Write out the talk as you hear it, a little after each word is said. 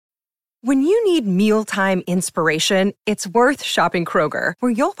When you need mealtime inspiration, it's worth shopping Kroger,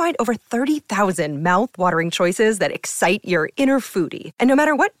 where you'll find over 30,000 mouth-watering choices that excite your inner foodie. And no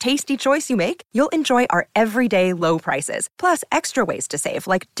matter what tasty choice you make, you'll enjoy our everyday low prices, plus extra ways to save,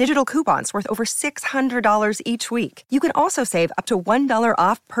 like digital coupons worth over $600 each week. You can also save up to $1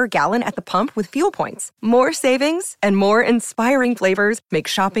 off per gallon at the pump with fuel points. More savings and more inspiring flavors make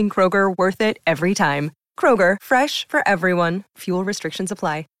shopping Kroger worth it every time. Kroger, fresh for everyone. Fuel restrictions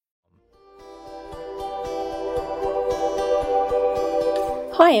apply.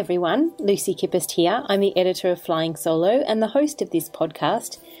 Hi everyone, Lucy Kippist here. I'm the editor of Flying Solo and the host of this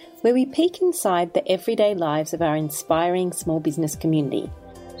podcast, where we peek inside the everyday lives of our inspiring small business community.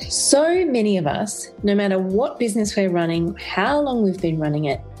 So many of us, no matter what business we're running, how long we've been running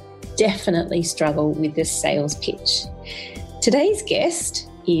it, definitely struggle with the sales pitch. Today's guest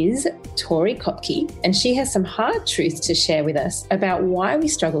is Tori Kopke, and she has some hard truths to share with us about why we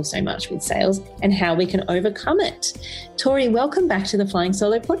struggle so much with sales and how we can overcome it. Tori, welcome back to the Flying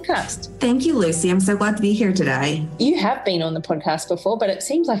Solo podcast. Thank you, Lucy. I'm so glad to be here today. You have been on the podcast before, but it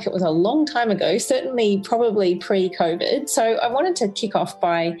seems like it was a long time ago, certainly probably pre-COVID. So I wanted to kick off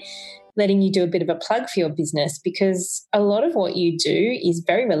by letting you do a bit of a plug for your business, because a lot of what you do is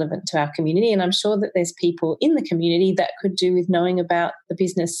very relevant to our community. And I'm sure that there's people in the community that could do with knowing about the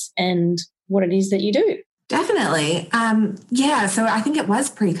business and what it is that you do. Definitely. So I think it was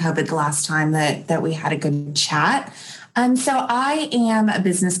pre-COVID the last time that we had a good chat. So I am a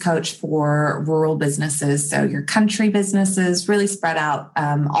business coach for rural businesses. So your country businesses really spread out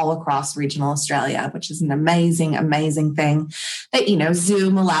all across regional Australia, which is an amazing, amazing thing that,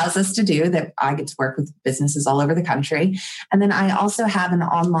 Zoom allows us to do, that I get to work with businesses all over the country. And then I also have an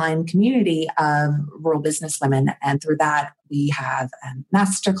online community of rural business women. And through that, we have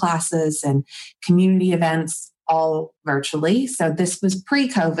master classes and community events, all virtually. So this was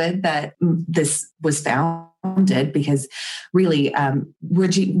pre-COVID that this was founded, because really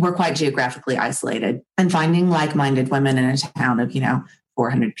we're quite geographically isolated, and finding like-minded women in a town of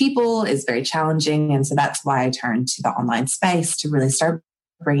 400 people is very challenging. And so that's why I turned to the online space to really start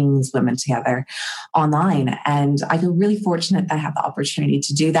bringing these women together online. And I feel really fortunate that I have the opportunity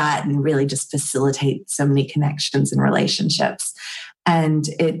to do that and really just facilitate so many connections and relationships. And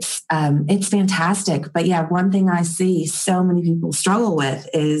it's fantastic. But yeah, one thing I see so many people struggle with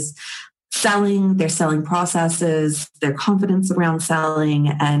is their selling processes, their confidence around selling.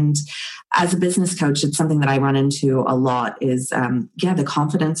 And as a business coach, it's something that I run into a lot is, the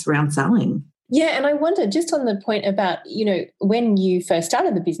confidence around selling. Yeah. And I wonder, just on the point about, when you first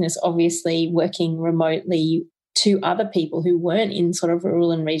started the business, obviously working remotely to other people who weren't in sort of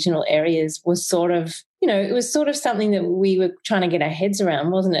rural and regional areas was sort of, it was sort of something that we were trying to get our heads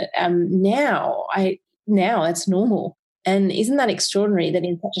around, wasn't it? Now it's normal. And isn't that extraordinary that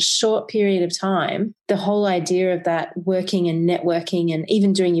in such a short period of time, the whole idea of that working and networking and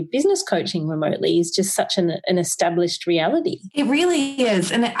even doing your business coaching remotely is just such an established reality? It really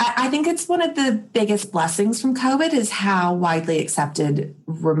is. And I think it's one of the biggest blessings from COVID is how widely accepted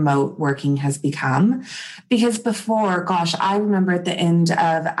remote working has become. Because before, I remember at the end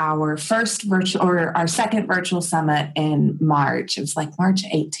of our our second virtual summit in March, it was like March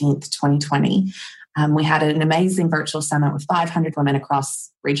 18th, 2020. We had an amazing virtual summit with 500 women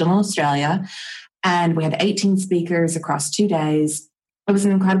across regional Australia, and we had 18 speakers across 2 days. It was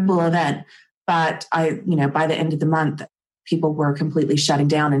an incredible event, but by the end of the month, people were completely shutting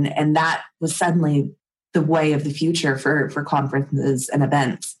down, and that was suddenly the way of the future for conferences and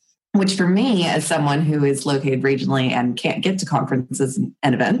events. Which for me, as someone who is located regionally and can't get to conferences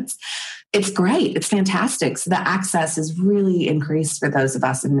and events, it's great. It's fantastic. So the access is really increased for those of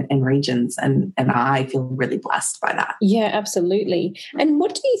us in regions. And I feel really blessed by that. Yeah, absolutely. And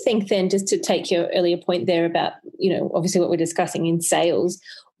what do you think then, just to take your earlier point there about, obviously what we're discussing in sales,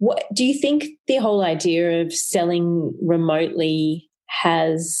 what do you think the whole idea of selling remotely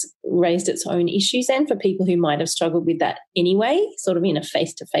has raised its own issues then for people who might have struggled with that anyway, sort of in a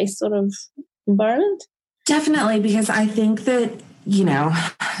face-to-face sort of environment? Definitely, because I think that,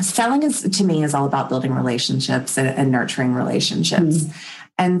 selling to me is all about building relationships and nurturing relationships.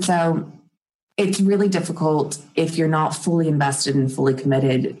 And so it's really difficult if you're not fully invested and fully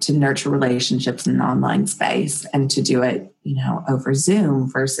committed to nurture relationships in an online space and to do it, over Zoom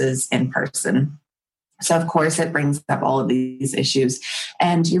versus in person. So, of course, it brings up all of these issues.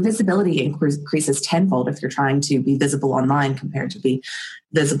 And your visibility increases tenfold if you're trying to be visible online compared to be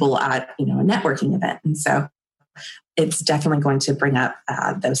visible at, a networking event. And so it's definitely going to bring up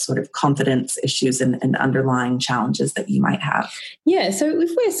those sort of confidence issues and underlying challenges that you might have. Yeah. So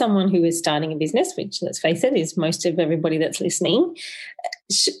if we're someone who is starting a business, which let's face it, is most of everybody that's listening,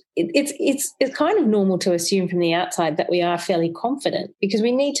 it's kind of normal to assume from the outside that we are fairly confident because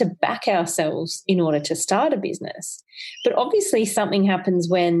we need to back ourselves in order to start a business. But obviously something happens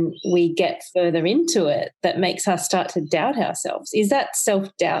when we get further into it that makes us start to doubt ourselves. Is that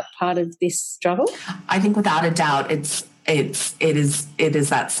self-doubt part of this struggle? I think without a doubt, it is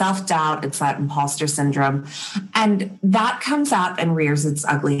that self-doubt, it's that imposter syndrome. And that comes up and rears its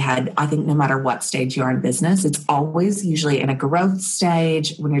ugly head, I think, no matter what stage you are in business. It's always usually in a growth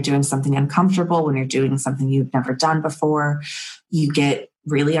stage, when you're doing something uncomfortable, when you're doing something you've never done before, you get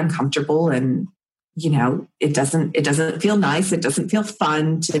really uncomfortable and it doesn't feel nice. It doesn't feel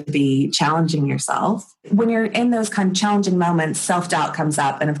fun to be challenging yourself. When you're in those kind of challenging moments, self-doubt comes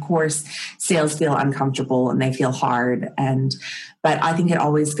up. And of course, sales feel uncomfortable and they feel hard. But I think it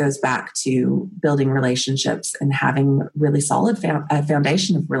always goes back to building relationships and having really solid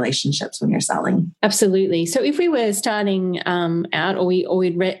foundation of relationships when you're selling. Absolutely. So if we were starting out or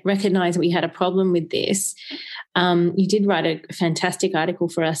we'd recognize that we had a problem with this, you did write a fantastic article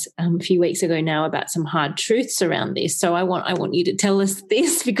for us a few weeks ago now about some hard truths around this. So I want you to tell us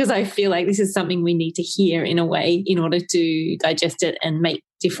this because I feel like this is something we need to hear in a way in order to digest it and make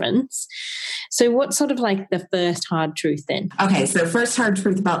difference. So what's sort of like the first hard truth then? Okay, so first hard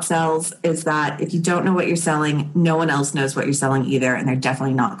truth about sales is that if you don't know what you're selling, no one else knows what you're selling either, and they're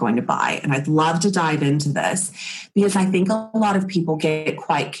definitely not going to buy. And I'd love to dive into this because I think a lot of people get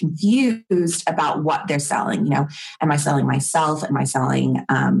quite confused about what they're selling. Am I selling myself? Am I selling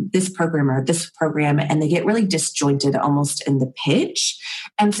this program or this program? And they get really disjointed almost in the pitch.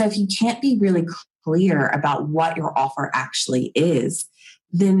 And so if you can't be really clear about what your offer actually is,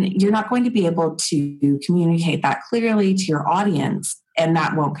 then you're not going to be able to communicate that clearly to your audience, and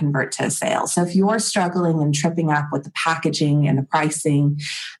that won't convert to a sale. So if you're struggling and tripping up with the packaging and the pricing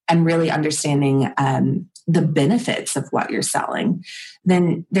and really understanding the benefits of what you're selling,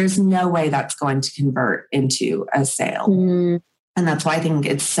 then there's no way that's going to convert into a sale. And that's why I think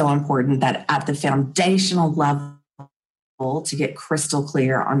it's so important that at the foundational level, to get crystal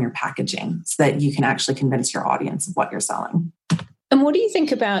clear on your packaging so that you can actually convince your audience of what you're selling. And what do you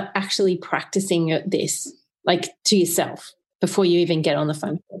think about actually practicing this, like to yourself, before you even get on the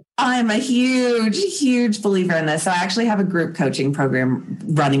phone? I'm a huge believer in this. So I actually have a group coaching program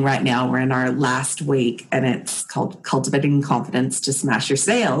running right now. We're in our last week, and it's called Cultivating Confidence to Smash Your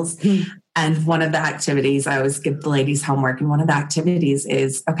Sales. And one of the activities, I always give the ladies homework, and one of the activities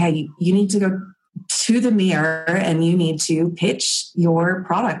is, okay, you need to go to the mirror and you need to pitch your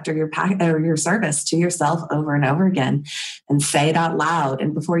product or your service to yourself over and over again and say it out loud.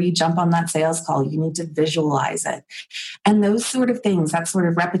 And before you jump on that sales call, you need to visualize it. And those sort of things, that sort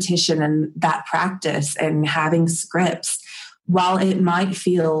of repetition and that practice and having scripts, while it might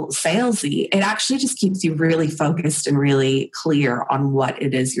feel salesy, it actually just keeps you really focused and really clear on what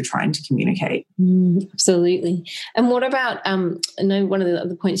it is you're trying to communicate. Absolutely. And what about, I know one of the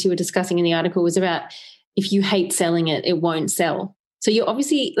other points you were discussing in the article was about if you hate selling it, it won't sell. So you're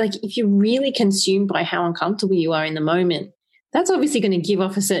obviously, like, if you're really consumed by how uncomfortable you are in the moment, that's obviously going to give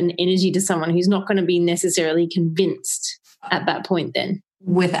off a certain energy to someone who's not going to be necessarily convinced at that point then.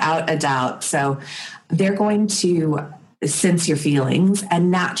 Without a doubt. So they're going to sense your feelings.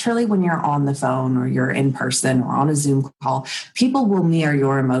 And naturally, when you're on the phone or you're in person or on a Zoom call, people will mirror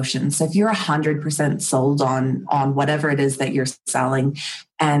your emotions. So if you're 100% sold on whatever it is that you're selling,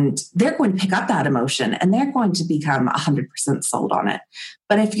 and they're going to pick up that emotion and they're going to become 100% sold on it.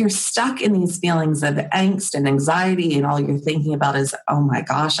 But if you're stuck in these feelings of angst and anxiety and all you're thinking about is, oh my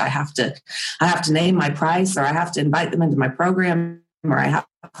gosh, I have to name my price, or I have to invite them into my program, or I have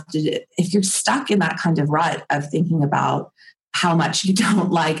to, if you're stuck in that kind of rut of thinking about how much you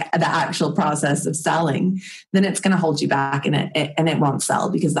don't like the actual process of selling, then it's going to hold you back and it won't sell,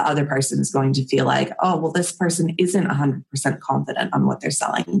 because the other person is going to feel like, oh, well, this person isn't 100% confident on what they're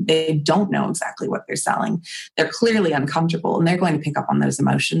selling. They don't know exactly what they're selling. They're clearly uncomfortable, and they're going to pick up on those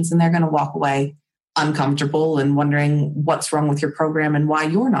emotions, and they're going to walk away uncomfortable and wondering what's wrong with your program and why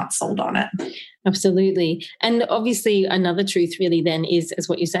you're not sold on it. Absolutely. And obviously another truth really then is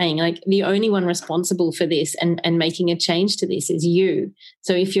what you're saying, like the only one responsible for this and making a change to this is you.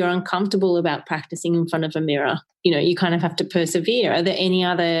 So if you're uncomfortable about practicing in front of a mirror, you kind of have to persevere. Are there any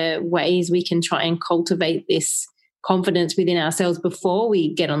other ways we can try and cultivate this confidence within ourselves before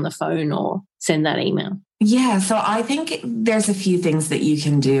we get on the phone or send that email? Yeah, so I think there's a few things that you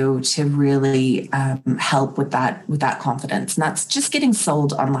can do to really help with that confidence, and that's just getting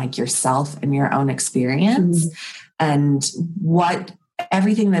sold on like yourself and your own experience. and what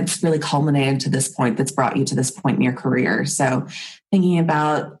everything that's really culminated to this point, that's brought you to this point in your career. So thinking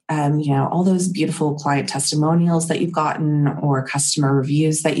about, all those beautiful client testimonials that you've gotten or customer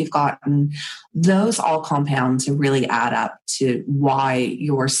reviews that you've gotten, those all compound to really add up to why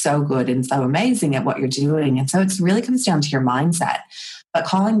you're so good and so amazing at what you're doing. And so it really comes down to your mindset. But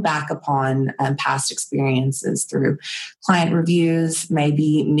calling back upon past experiences through client reviews,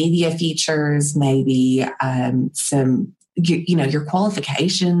 maybe media features, maybe your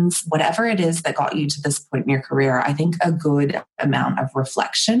qualifications, whatever it is that got you to this point in your career, I think a good amount of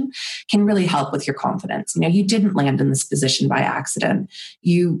reflection can really help with your confidence. You didn't land in this position by accident.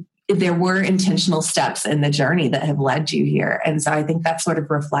 There were intentional steps in the journey that have led you here. And so I think that sort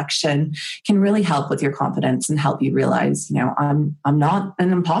of reflection can really help with your confidence and help you realize, I'm not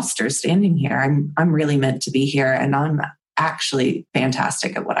an imposter standing here. I'm really meant to be here, and I'm actually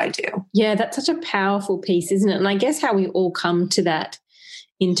fantastic at what I do. Yeah, that's such a powerful piece, isn't it? And I guess how we all come to that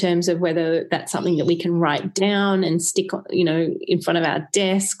in terms of whether that's something that we can write down and stick, in front of our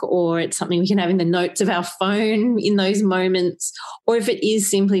desk, or it's something we can have in the notes of our phone in those moments, or if it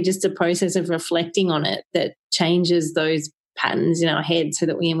is simply just a process of reflecting on it that changes those patterns in our head so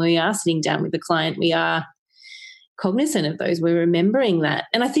that when we are sitting down with the client, we are cognizant of those, we're remembering that.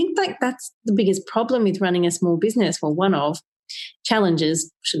 And I think that's the biggest problem with running a small business. Well, one of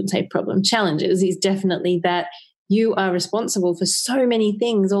challenges, shouldn't say problem, challenges is definitely that you are responsible for so many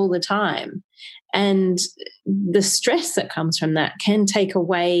things all the time. And the stress that comes from that can take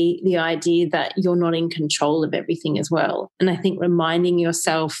away the idea that you're not in control of everything as well. And I think reminding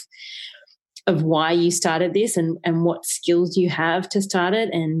yourself of why you started this and what skills you have to start it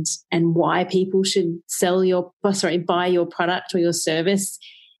and why people should buy your product or your service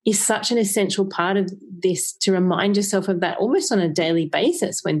is such an essential part of this, to remind yourself of that almost on a daily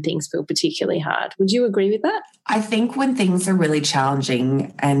basis when things feel particularly hard. Would you agree with that? I think when things are really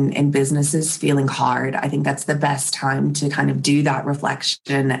challenging and businesses feeling hard, I think that's the best time to kind of do that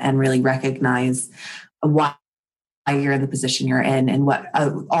reflection and really recognize why you're in the position you're in and what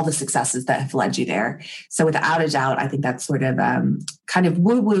all the successes that have led you there. So without a doubt, I think that's sort of kind of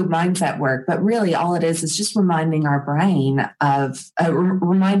woo-woo mindset work, but really all it is just reminding our brain of,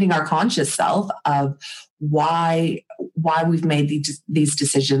 reminding our conscious self of why we've made these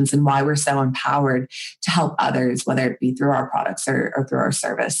decisions and why we're so empowered to help others, whether it be through our products or through our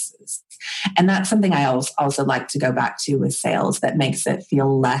services. And that's something I also like to go back to with sales that makes it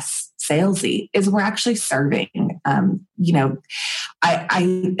feel less salesy, is we're actually serving.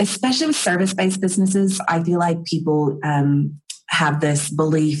 I especially with service-based businesses, I feel like people have this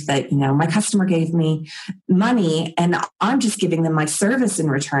belief that, my customer gave me money and I'm just giving them my service in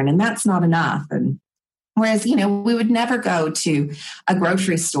return, and that's not enough. And whereas, we would never go to a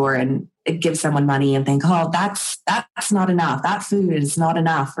grocery store and give someone money and think, oh, that's not enough. That food is not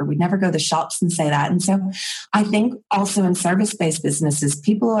enough. Or we'd never go to the shops and say that. And so I think also in service-based businesses,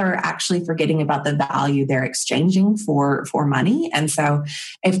 people are actually forgetting about the value they're exchanging for money. And so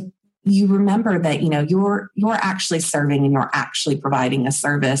if you remember that, you're actually serving and you're actually providing a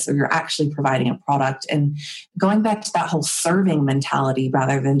service, or you're actually providing a product, and going back to that whole serving mentality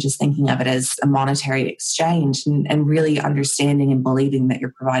rather than just thinking of it as a monetary exchange, and really understanding and believing that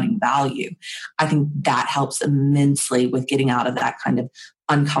you're providing value. I think that helps immensely with getting out of that kind of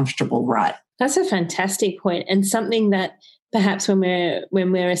uncomfortable rut. That's a fantastic point, and something that perhaps when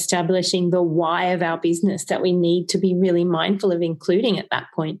we're establishing the why of our business, that we need to be really mindful of including at that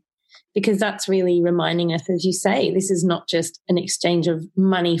point. Because that's really reminding us, as you say, this is not just an exchange of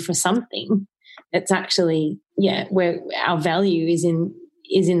money for something. It's actually, where our value is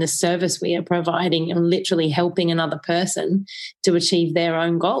in the service we are providing and literally helping another person to achieve their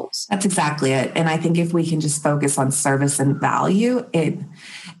own goals. That's exactly it. And I think if we can just focus on service and value, it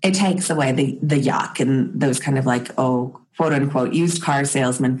takes away the yuck and those kind of like, quote unquote, used car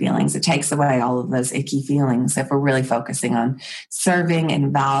salesman feelings. It takes away all of those icky feelings if we're really focusing on serving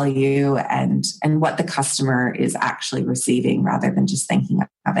and value and what the customer is actually receiving, rather than just thinking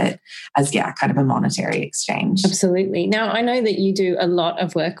of it as, kind of a monetary exchange. Absolutely. Now, I know that you do a lot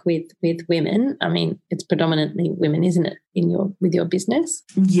of work with women. I mean, it's predominantly women, isn't it, with your business?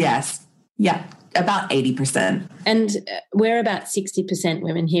 Yes. Yeah. About 80%. And we're about 60%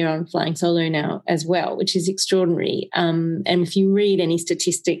 women here on Flying Solo now as well, which is extraordinary. And if you read any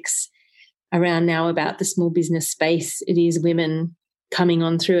statistics around now about the small business space, it is women coming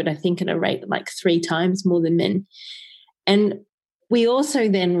on through it, I think, at a rate like 3 times more than men. And we also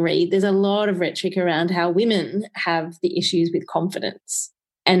then read there's a lot of rhetoric around how women have the issues with confidence.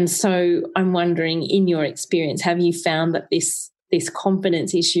 And so I'm wondering, in your experience, have you found that this this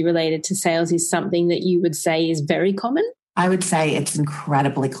confidence issue related to sales is something that you would say is very common? I would say it's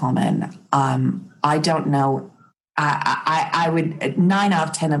incredibly common. I don't know. I would 9 out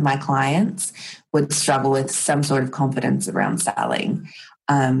of 10 of my clients would struggle with some sort of confidence around selling,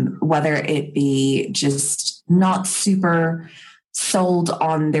 whether it be just not super sold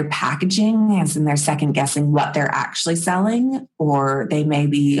on their packaging, as in they're second guessing what they're actually selling, or they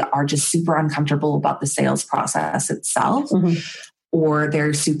maybe are just super uncomfortable about the sales process itself. Mm-hmm. Or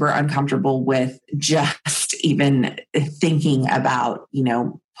they're super uncomfortable with just even thinking about,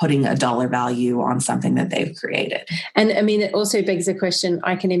 putting a dollar value on something that they've created. And I mean, it also begs the question,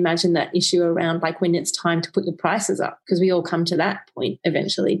 I can imagine that issue around like when it's time to put your prices up, because we all come to that point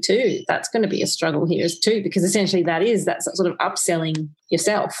eventually too. That's going to be a struggle here too, because essentially that's sort of upselling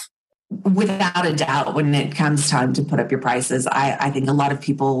yourself. Without a doubt, when it comes time to put up your prices, I think a lot of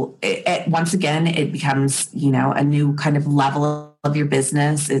people, once again, it becomes, a new kind of level of your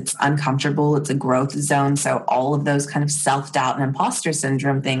business. It's uncomfortable. It's a growth zone. So all of those kind of self-doubt and imposter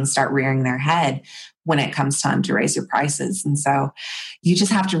syndrome things start rearing their head when it comes time to raise your prices. And so you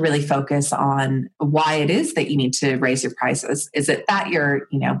just have to really focus on why it is that you need to raise your prices. Is it that you're,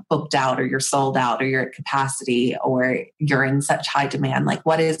 booked out, or you're sold out, or you're at capacity, or you're in such high demand? Like,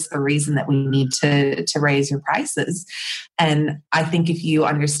 what is the reason that we need to raise your prices? And I think if you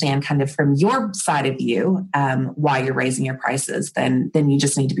understand kind of from your side of you why you're raising your prices, then you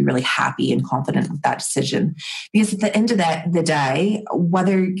just need to be really happy and confident with that decision. Because at the end of the day,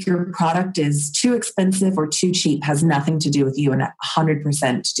 whether your product is too expensive or too cheap has nothing to do with you and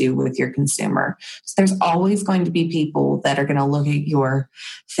 100% to do with your consumer. So there's always going to be people that are going to look at your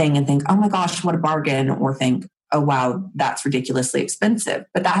thing and think, oh my gosh, what a bargain, or think, oh wow, that's ridiculously expensive.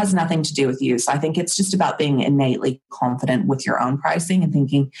 But that has nothing to do with you. So I think it's just about being innately confident with your own pricing and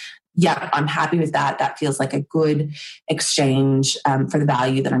thinking, yeah, I'm happy with that. That feels like a good exchange for the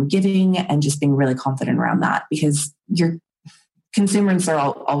value that I'm giving, and just being really confident around that, because your consumers are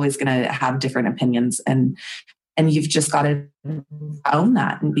always going to have different opinions, and you've just got to own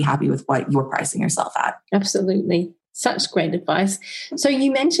that and be happy with what you're pricing yourself at. Absolutely. Such great advice. So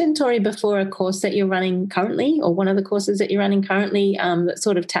you mentioned, Tori, before a course that you're running currently, or one of the courses that you're running currently that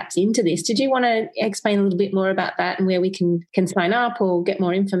sort of taps into this. Did you want to explain a little bit more about that and where we can sign up or get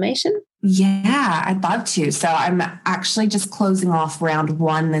more information? Yeah, I'd love to. So I'm actually just closing off round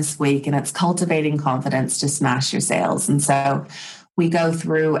 1 this week, and it's Cultivating Confidence to Smash Your Sales. And so we go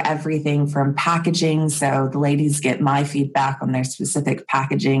through everything from packaging. So the ladies get my feedback on their specific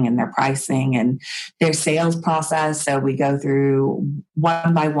packaging and their pricing and their sales process. So we go through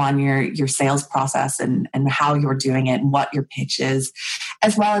one by one your sales process and how you're doing it and what your pitch is,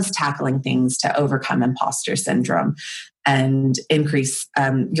 as well as tackling things to overcome imposter syndrome and increase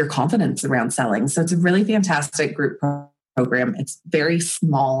your confidence around selling. So it's a really fantastic group program. It's very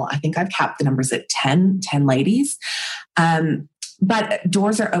small. I think I've capped the numbers at 10 ladies. But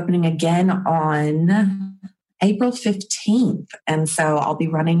doors are opening again on April 15th. And so I'll be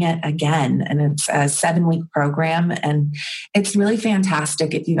running it again. And it's a 7-week program. And it's really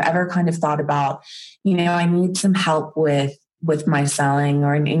fantastic. If you've ever kind of thought about, I need some help with my selling,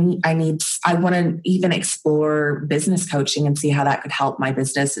 or I want to even explore business coaching and see how that could help my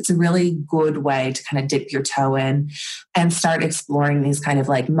business. It's a really good way to kind of dip your toe in and start exploring these kind of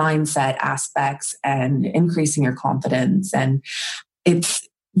like mindset aspects and increasing your confidence. And it's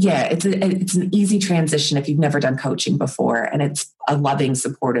an easy transition if you've never done coaching before. And it's a loving,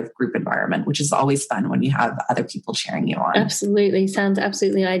 supportive group environment, which is always fun when you have other people cheering you on. Absolutely. Sounds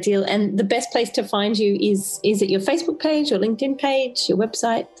absolutely ideal. And the best place to find you is it your Facebook page or LinkedIn page, your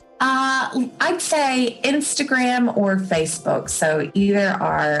website? I'd say Instagram or Facebook. So either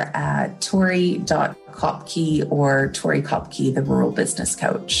are Tori.Kopke or Tori Kopke, the Rural Business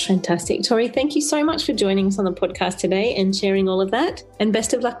Coach. Fantastic. Tori, thank you so much for joining us on the podcast today and sharing all of that. And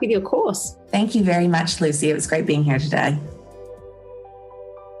best of luck with your course. Thank you very much, Lucy. It was great being here today.